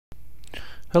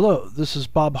Hello, this is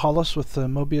Bob Hollis with the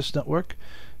Mobius Network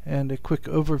and a quick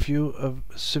overview of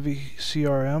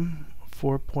CiviCRM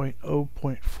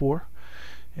 4.0.4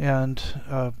 and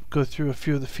go through a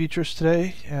few of the features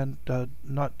today and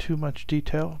not too much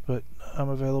detail, but I'm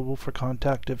available for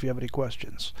contact if you have any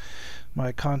questions.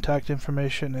 My contact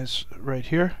information is right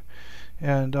here,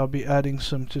 and I'll be adding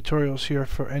some tutorials here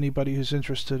for anybody who's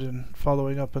interested in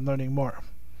following up and learning more.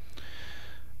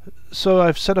 So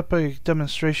I've set up a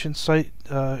demonstration site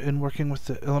in working with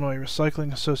the Illinois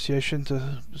Recycling Association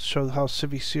to show how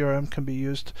CiviCRM can be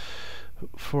used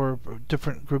for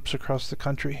different groups across the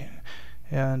country,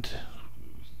 and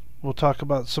we'll talk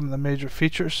about some of the major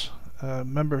features: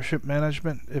 membership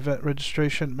management, event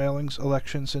registration, mailings,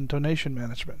 elections, and donation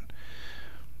management.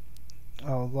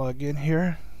 I'll log in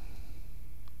here,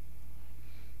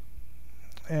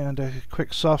 and a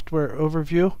quick software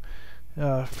overview.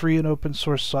 Free and open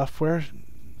source software.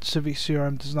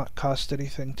 CiviCRM does not cost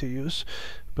anything to use,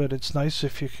 but it's nice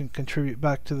if you can contribute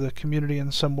back to the community in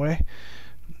some way.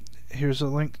 Here's a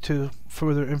link to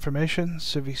further information: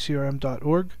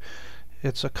 civicrm.org.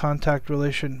 It's a contact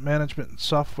relation management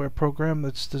software program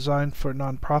that's designed for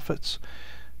nonprofits.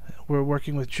 We're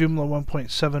working with Joomla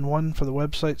 1.71 for the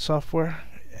website software,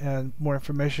 and more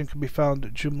information can be found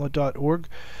at joomla.org.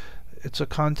 It's a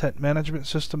content management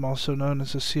system, also known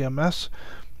as a CMS,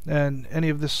 and any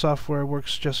of this software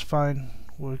works just fine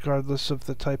regardless of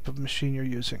the type of machine you're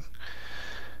using.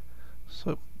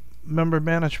 So, member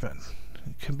management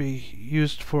can be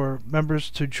used for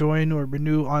members to join or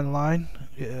renew online.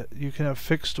 You can have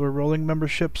fixed or rolling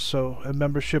memberships, so a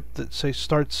membership that, say,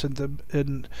 starts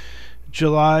in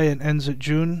July and ends at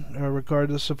June,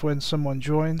 regardless of when someone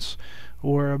joins,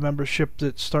 or a membership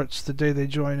that starts the day they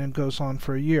join and goes on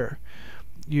for a year.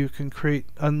 You can create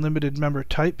unlimited member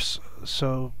types,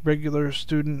 so regular,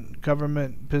 student,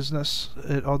 government, business,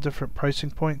 at all different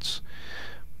pricing points.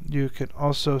 You can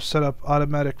also set up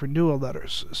automatic renewal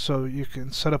letters, so you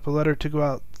can set up a letter to go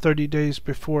out 30 days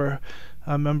before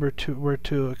a member were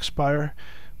to expire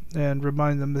and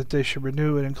remind them that they should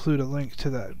renew and include a link to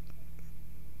that,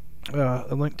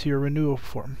 a link to your renewal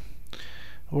form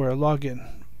or a login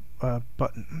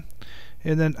button.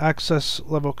 And then access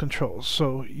level controls,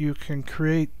 so you can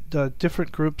create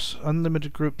different groups,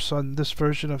 unlimited groups on this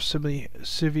version of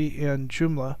Civi and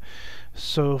Joomla.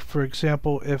 So for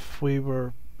example, if we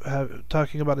were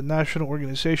talking about a national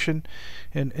organization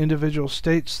and individual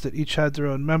states that each had their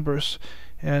own members,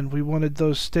 and we wanted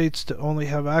those states to only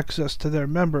have access to their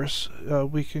members,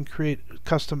 we can create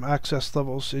custom access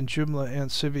levels in Joomla and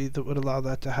Civi that would allow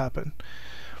that to happen.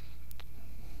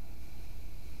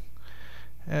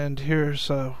 And here's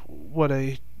what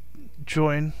a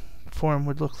join form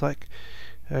would look like.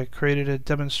 I created a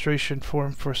demonstration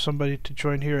form for somebody to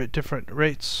join here at different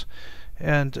rates,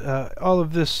 and all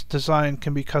of this design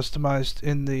can be customized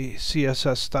in the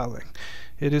CSS styling.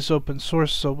 It is open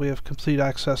source, so we have complete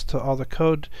access to all the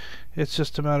code. It's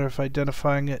just a matter of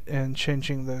identifying it and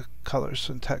changing the colors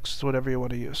and text, whatever you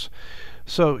want to use.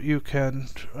 So you can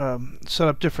set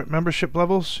up different membership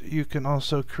levels. You can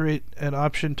also create an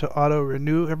option to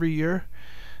auto-renew every year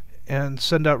and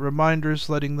send out reminders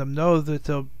letting them know that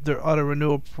their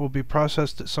auto-renewal will be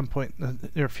processed at some point in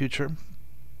the near future.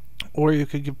 Or you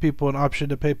could give people an option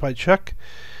to pay by check.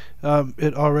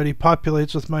 It already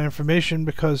populates with my information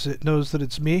because it knows that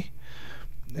it's me,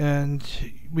 and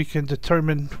we can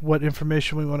determine what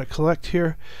information we want to collect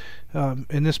here.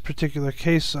 In this particular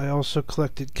case, I also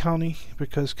collected county,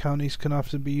 because counties can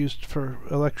often be used for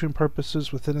election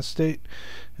purposes within a state,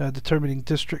 determining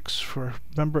districts for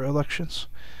member elections.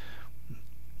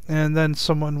 And then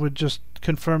someone would just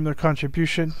confirm their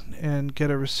contribution and get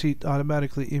a receipt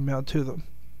automatically emailed to them.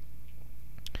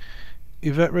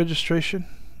 Event registration.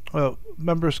 Well,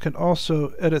 members can also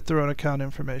edit their own account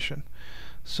information.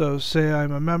 So say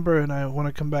I'm a member and I want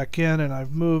to come back in and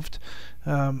I've moved,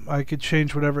 I could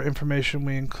change whatever information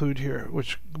we include here,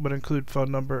 which would include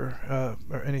phone number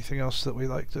or anything else that we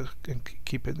like to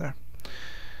keep in there.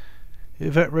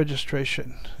 Event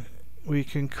registration. We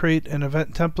can create an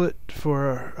event template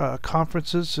for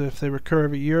conferences. If they recur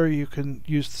every year, you can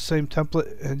use the same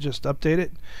template and just update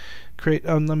it. Create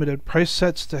unlimited price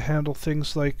sets to handle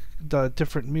things like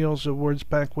different meals, awards,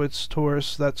 banquets,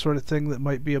 tours, that sort of thing that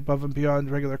might be above and beyond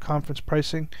regular conference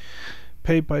pricing.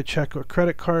 Paid by check or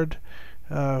credit card.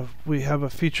 We have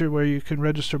a feature where you can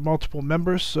register multiple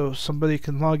members, so somebody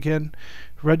can log in,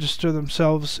 register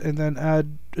themselves, and then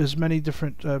add as many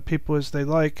different people as they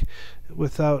like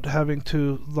without having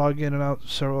to log in and out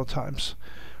several times.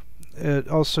 It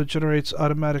also generates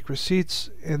automatic receipts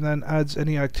and then adds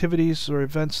any activities or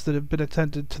events that have been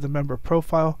attended to the member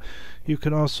profile. You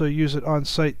can also use it on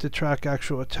site to track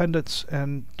actual attendance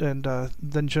and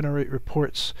then generate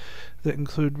reports that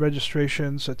include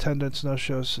registrations, attendance,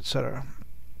 no-shows, etc.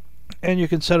 And you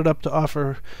can set it up to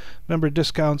offer member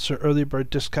discounts or early bird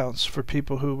discounts for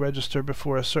people who register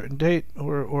before a certain date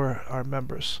or are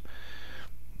members.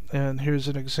 And here's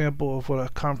an example of what a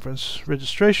conference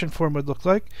registration form would look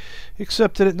like,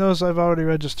 except that it knows I've already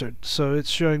registered. So it's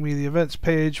showing me the events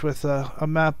page with a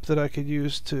map that I could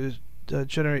use to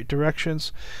generate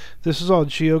directions. This is all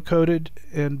geocoded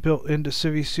and built into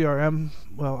CiviCRM.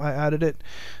 Well, I added it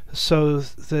so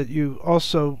that you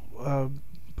also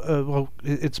well,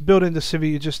 it's built into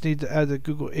Civi. You just need to add the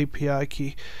Google API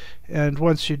key, and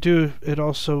once you do, it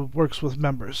also works with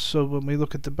members. So when we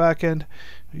look at the back end,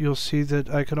 you'll see that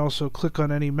I can also click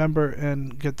on any member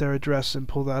and get their address and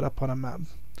pull that up on a map.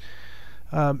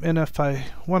 And if I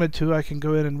wanted to, I can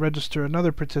go in and register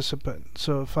another participant.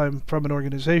 So if I'm from an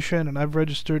organization and I've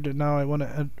registered and now I want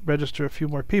to register a few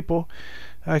more people,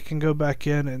 I can go back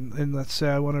in and let's say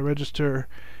I want to register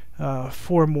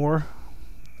 4 more.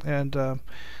 And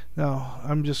now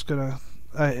I'm just gonna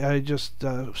I just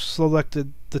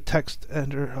selected the text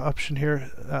enter option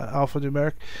here,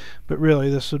 alphanumeric, but really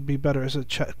this would be better as a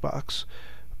checkbox.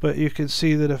 But you can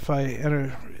see that if I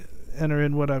enter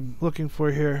in what I'm looking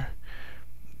for here,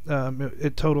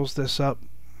 it totals this up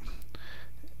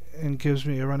and gives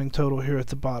me a running total here at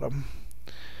the bottom.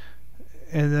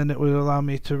 And then it would allow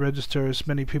me to register as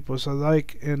many people as I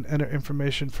like and enter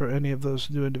information for any of those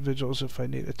new individuals if I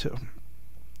needed to.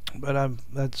 But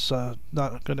that's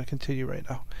not going to continue right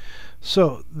now.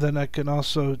 So then I can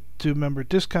also do member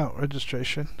discount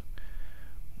registration,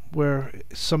 where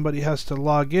somebody has to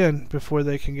log in before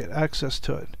they can get access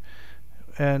to it,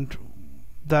 and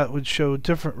that would show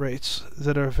different rates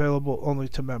that are available only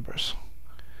to members.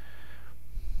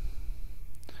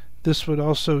 This would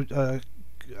also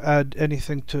add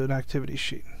anything to an activity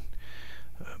sheet.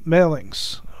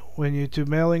 Mailings. When you do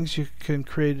mailings, you can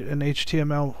create an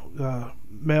HTML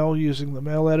mail using the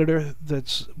mail editor.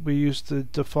 We use the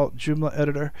default Joomla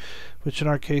editor, which in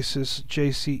our case is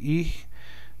JCE.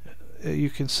 You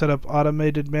can set up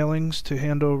automated mailings to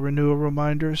handle renewal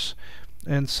reminders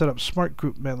and set up smart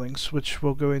group mailings, which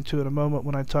we'll go into in a moment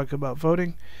when I talk about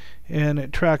voting, and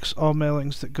it tracks all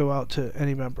mailings that go out to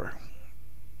any member.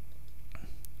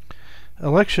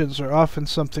 Elections are often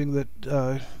something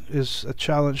that is a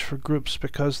challenge for groups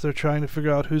because they're trying to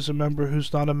figure out who's a member,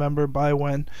 who's not a member, by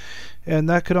when, and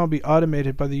that can all be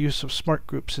automated by the use of smart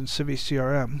groups in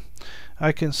CiviCRM.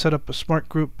 I can set up a smart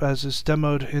group as is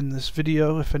demoed in this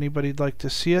video if anybody'd like to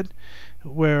see it,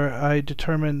 where I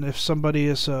determine if somebody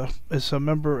is a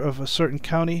member of a certain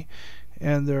county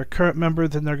and they're a current member,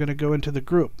 then they're going to go into the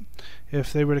group.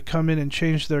 If they were to come in and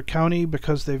change their county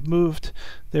because they've moved,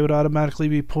 they would automatically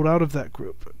be pulled out of that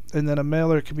group. And then a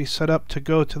mailer can be set up to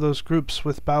go to those groups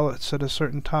with ballots at a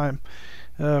certain time,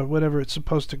 whenever it's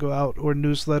supposed to go out, or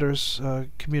newsletters,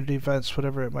 community events,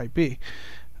 whatever it might be.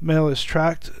 Mail is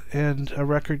tracked, and a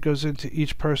record goes into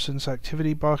each person's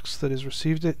activity box that has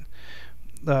received it.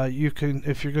 You can,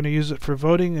 if you're going to use it for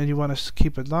voting and you want to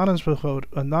keep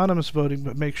anonymous voting,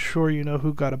 but make sure you know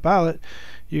who got a ballot,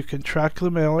 you can track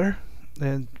the mailer,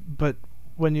 but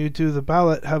when you do the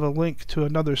ballot, have a link to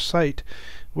another site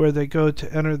where they go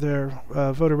to enter their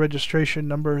voter registration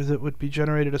number that would be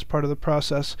generated as part of the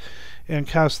process and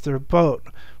cast their vote.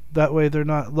 That way they're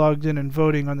not logged in and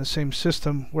voting on the same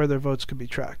system where their votes can be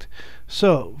tracked.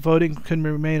 So voting can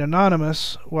remain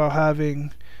anonymous while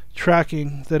having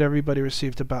tracking that everybody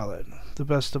received a ballot. The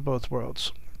best of both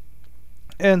worlds.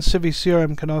 And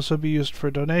CiviCRM can also be used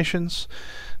for donations,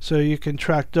 so you can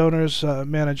track donors,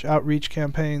 manage outreach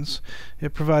campaigns.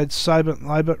 It provides Cybint and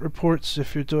Libint reports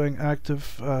if you're doing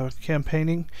active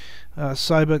campaigning.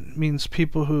 Cybint means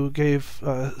people who gave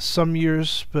some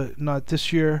years but not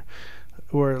this year,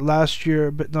 or last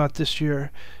year but not this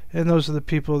year, and those are the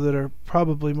people that are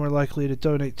probably more likely to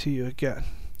donate to you again.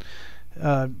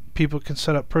 People can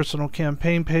set up personal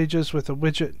campaign pages with a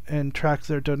widget and track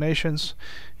their donations.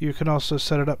 You can also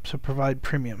set it up to provide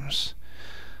premiums.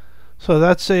 So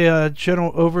that's a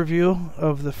general overview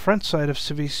of the front side of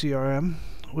CiviCRM.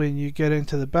 When you get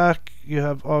into the back, you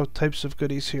have all types of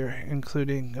goodies here,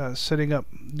 including setting up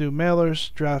new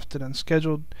mailers, drafted and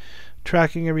scheduled,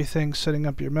 tracking everything, setting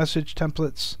up your message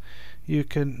templates. You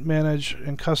can manage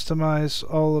and customize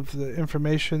all of the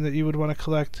information that you would want to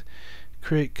collect,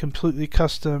 create completely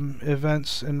custom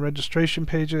events and registration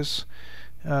pages,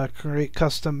 create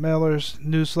custom mailers,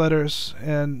 newsletters,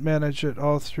 and manage it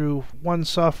all through one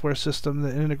software system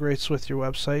that integrates with your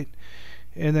website,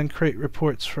 and then create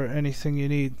reports for anything you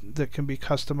need that can be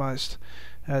customized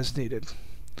as needed.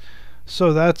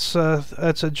 So that's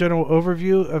a general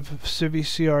overview of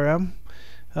CiviCRM.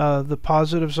 The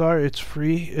positives are it's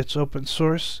free, it's open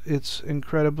source, it's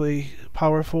incredibly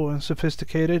powerful and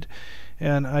sophisticated,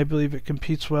 and I believe it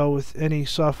competes well with any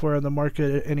software on the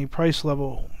market at any price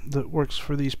level that works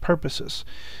for these purposes.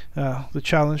 The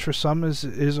challenge for some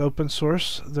is open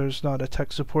source. There's not a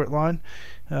tech support line.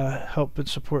 Help and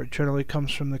support generally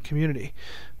comes from the community,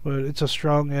 but it's a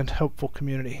strong and helpful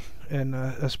community, and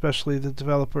especially the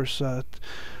developers,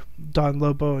 Don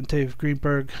Lobo and Dave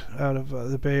Greenberg out of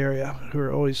the Bay Area, who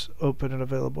are always open and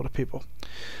available to people.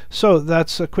 So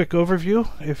that's a quick overview.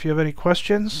 If you have any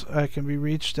questions, I can be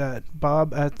reached at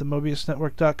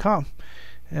bob@themobiusnetwork.com.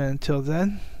 And until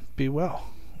then, be well.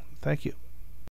 Thank you.